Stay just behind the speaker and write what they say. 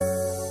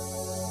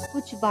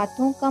कुछ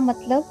बातों का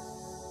मतलब,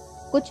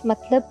 कुछ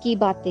मतलब की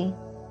बातें।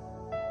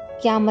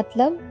 क्या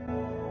मतलब?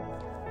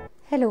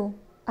 Hello,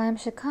 I am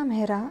Shikha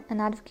Mehra, an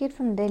advocate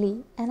from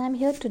Delhi, and I am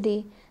here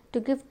today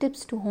to give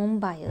tips to home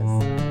buyers.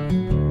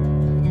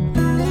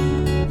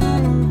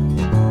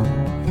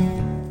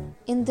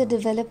 In the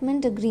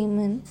development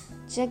agreement,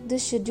 check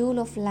the schedule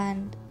of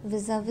land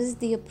vis-a-vis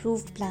the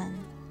approved plan.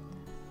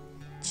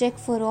 Check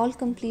for all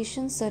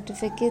completion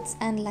certificates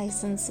and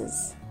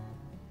licenses.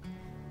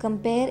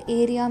 Compare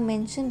area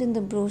mentioned in the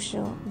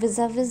brochure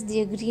vis-a-vis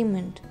the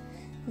agreement,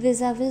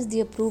 vis-a-vis the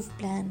approved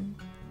plan.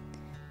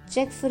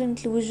 Check for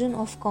inclusion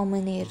of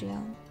common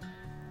area.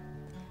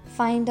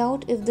 Find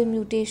out if the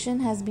mutation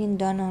has been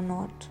done or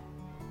not.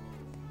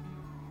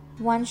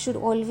 One should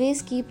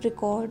always keep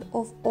record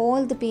of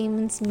all the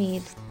payments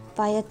made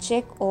via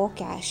check or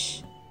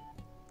cash.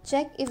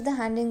 Check if the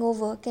handing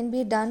over can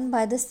be done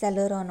by the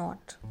seller or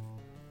not.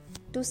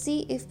 To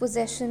see if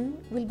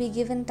possession will be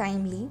given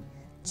timely,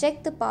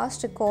 check the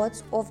past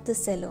records of the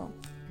seller.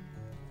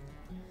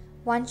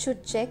 One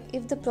should check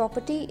if the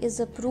property is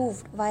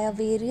approved via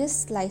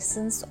various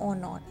license or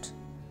not.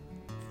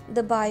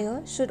 The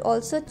buyer should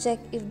also check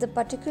if the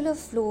particular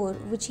floor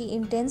which he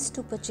intends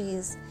to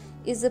purchase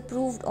is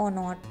approved or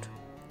not.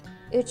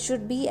 It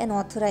should be an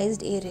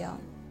authorized area.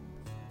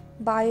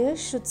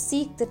 Buyers should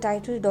seek the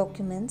title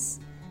documents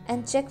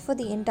and check for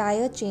the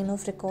entire chain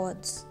of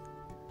records.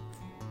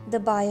 The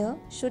buyer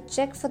should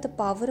check for the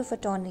power of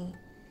attorney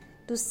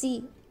to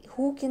see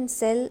who can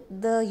sell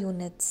the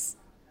units.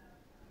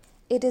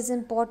 It is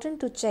important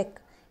to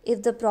check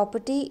if the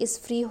property is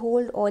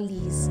freehold or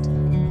leased.